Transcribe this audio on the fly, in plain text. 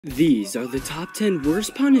These are the top 10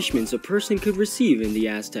 worst punishments a person could receive in the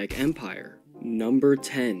Aztec Empire. Number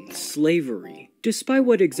 10. Slavery. Despite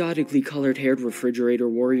what exotically colored-haired refrigerator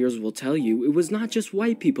warriors will tell you, it was not just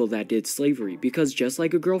white people that did slavery, because just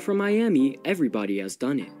like a girl from Miami, everybody has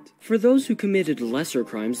done it. For those who committed lesser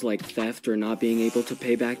crimes like theft or not being able to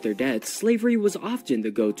pay back their debts, slavery was often the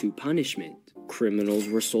go-to punishment. Criminals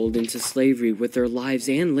were sold into slavery with their lives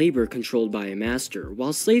and labor controlled by a master.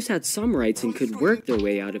 While slaves had some rights and could work their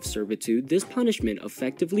way out of servitude, this punishment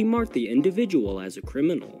effectively marked the individual as a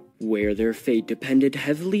criminal, where their fate depended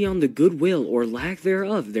heavily on the goodwill or lack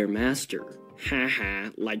thereof of their master.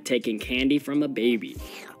 Haha, like taking candy from a baby.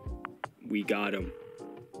 We got him.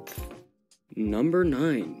 Number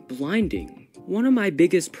 9. Blinding. One of my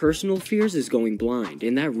biggest personal fears is going blind,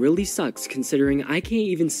 and that really sucks considering I can't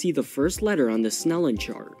even see the first letter on the Snellen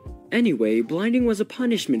chart. Anyway, blinding was a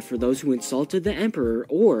punishment for those who insulted the emperor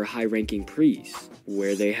or high-ranking priests,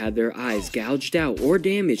 where they had their eyes gouged out or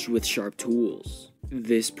damaged with sharp tools.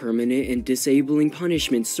 This permanent and disabling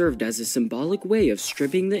punishment served as a symbolic way of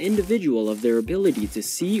stripping the individual of their ability to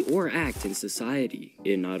see or act in society.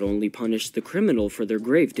 It not only punished the criminal for their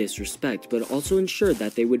grave disrespect, but also ensured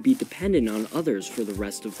that they would be dependent on others for the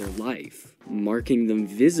rest of their life, marking them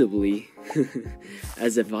visibly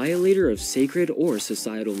as a violator of sacred or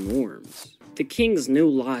societal norms. The king's new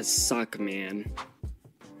laws suck, man.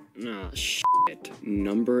 Ah, shit.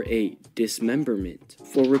 Number 8. Dismemberment.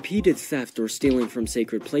 For repeated theft or stealing from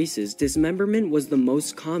sacred places, dismemberment was the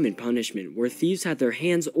most common punishment, where thieves had their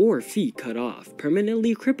hands or feet cut off,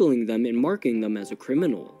 permanently crippling them and marking them as a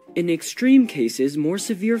criminal. In extreme cases, more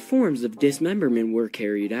severe forms of dismemberment were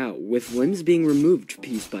carried out, with limbs being removed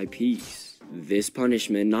piece by piece. This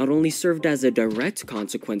punishment not only served as a direct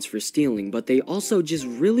consequence for stealing, but they also just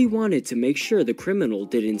really wanted to make sure the criminal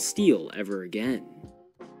didn't steal ever again.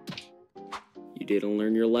 You didn't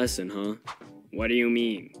learn your lesson, huh? What do you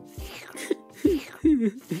mean?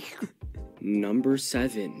 Number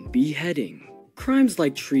 7. Beheading. Crimes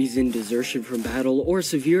like treason, desertion from battle, or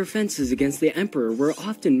severe offenses against the emperor were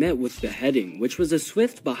often met with beheading, which was a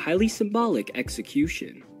swift but highly symbolic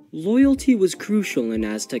execution. Loyalty was crucial in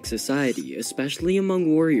Aztec society, especially among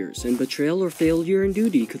warriors, and betrayal or failure in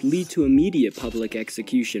duty could lead to immediate public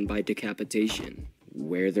execution by decapitation,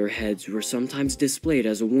 where their heads were sometimes displayed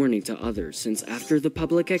as a warning to others, since after the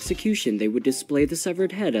public execution they would display the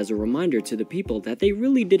severed head as a reminder to the people that they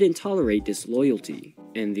really didn't tolerate disloyalty,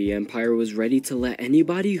 and the empire was ready to let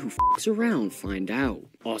anybody who f***s around find out.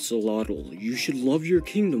 Ocelotl, you should love your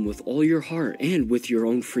kingdom with all your heart and with your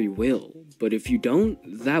own free will, but if you don't,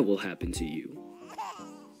 that will happen to you.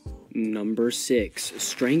 Number 6.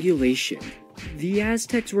 Strangulation. The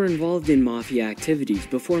Aztecs were involved in mafia activities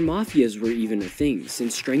before mafias were even a thing,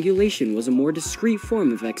 since strangulation was a more discreet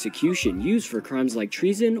form of execution used for crimes like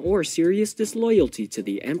treason or serious disloyalty to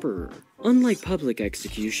the emperor. Unlike public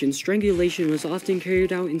execution, strangulation was often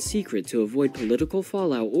carried out in secret to avoid political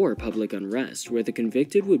fallout or public unrest, where the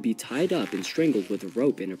convicted would be tied up and strangled with a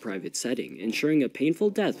rope in a private setting, ensuring a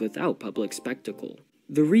painful death without public spectacle.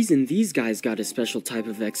 The reason these guys got a special type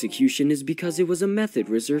of execution is because it was a method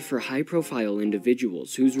reserved for high-profile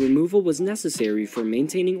individuals whose removal was necessary for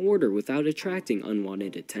maintaining order without attracting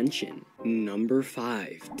unwanted attention. Number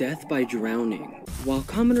 5. Death by drowning. While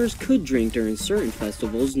commoners could drink during certain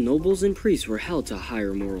festivals, nobles and priests were held to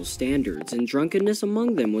higher moral standards, and drunkenness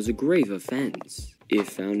among them was a grave offense. If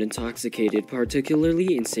found intoxicated,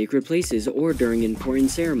 particularly in sacred places or during important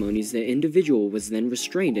ceremonies, the individual was then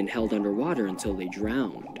restrained and held underwater until they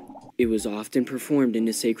drowned. It was often performed in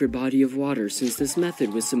a sacred body of water, since this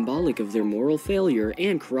method was symbolic of their moral failure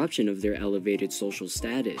and corruption of their elevated social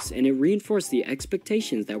status, and it reinforced the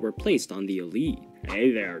expectations that were placed on the elite.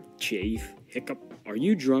 Hey there, chief. Hiccup. Are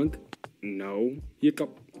you drunk? No.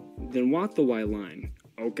 Hiccup. Then walk the white line.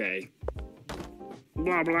 Okay.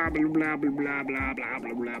 Blah blah blah blah blah blah blah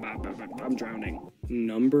blah blah blah blah. I'm drowning.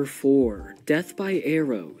 Number 4. Death by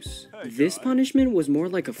arrows. This punishment was more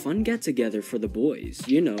like a fun get-together for the boys,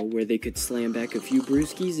 you know, where they could slam back a few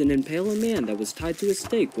brewskis and impale a man that was tied to a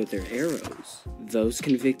stake with their arrows. Those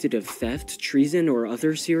convicted of theft, treason, or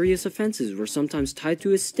other serious offenses were sometimes tied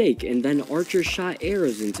to a stake, and then archers shot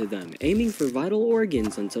arrows into them, aiming for vital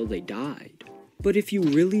organs until they died. But if you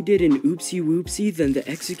really did an oopsie whoopsie, then the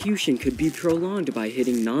execution could be prolonged by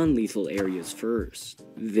hitting non-lethal areas first.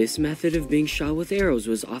 This method of being shot with arrows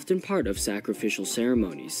was often part of sacrificial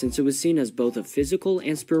ceremonies, since it was seen as both a physical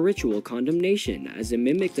and spiritual condemnation, as it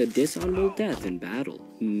mimicked a dishonorable death in battle.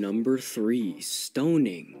 Number 3.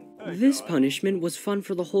 Stoning. This punishment was fun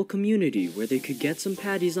for the whole community, where they could get some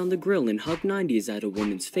patties on the grill and hug 90s at a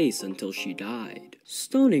woman's face until she died.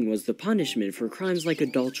 Stoning was the punishment for crimes like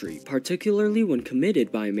adultery, particularly when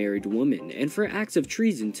committed by a married woman, and for acts of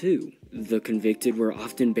treason too. The convicted were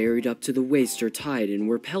often buried up to the waist or tied and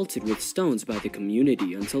were pelted with stones by the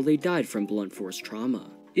community until they died from blunt force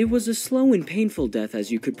trauma. It was a slow and painful death, as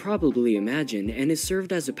you could probably imagine, and it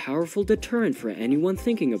served as a powerful deterrent for anyone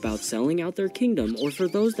thinking about selling out their kingdom or for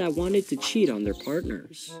those that wanted to cheat on their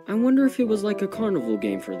partners. I wonder if it was like a carnival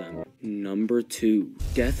game for them. Number 2.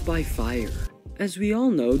 Death by fire. As we all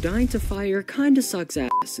know, dying to fire kinda sucks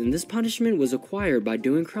ass, and this punishment was acquired by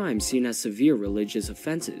doing crimes seen as severe religious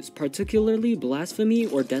offenses, particularly blasphemy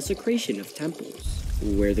or desecration of temples,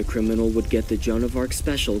 where the criminal would get the Joan of Arc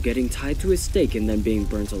special, getting tied to a stake and then being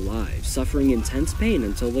burnt alive, suffering intense pain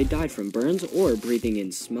until they died from burns or breathing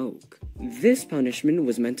in smoke. This punishment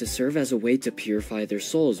was meant to serve as a way to purify their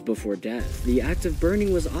souls before death. The act of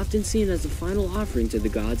burning was often seen as a final offering to the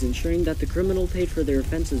gods, ensuring that the criminal paid for their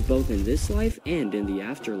offenses both in this life and in the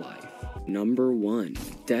afterlife. Number 1.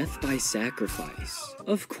 Death by sacrifice.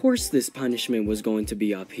 Of course this punishment was going to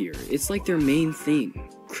be up here. It's like their main thing.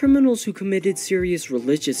 Criminals who committed serious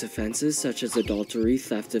religious offenses such as adultery,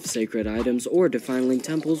 theft of sacred items, or defiling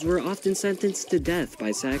temples were often sentenced to death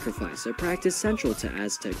by sacrifice, a practice central to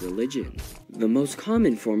Aztec religion. The most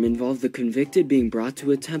common form involved the convicted being brought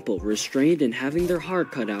to a temple, restrained, and having their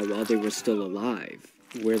heart cut out while they were still alive,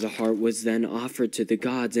 where the heart was then offered to the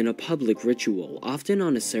gods in a public ritual, often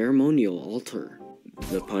on a ceremonial altar.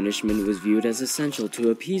 The punishment was viewed as essential to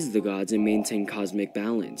appease the gods and maintain cosmic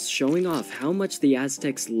balance, showing off how much the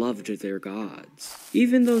Aztecs loved their gods.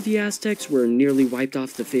 Even though the Aztecs were nearly wiped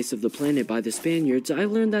off the face of the planet by the Spaniards, I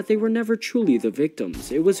learned that they were never truly the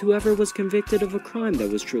victims. It was whoever was convicted of a crime that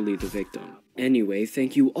was truly the victim. Anyway,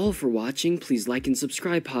 thank you all for watching. Please like and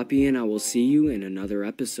subscribe, Poppy, and I will see you in another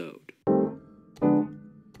episode.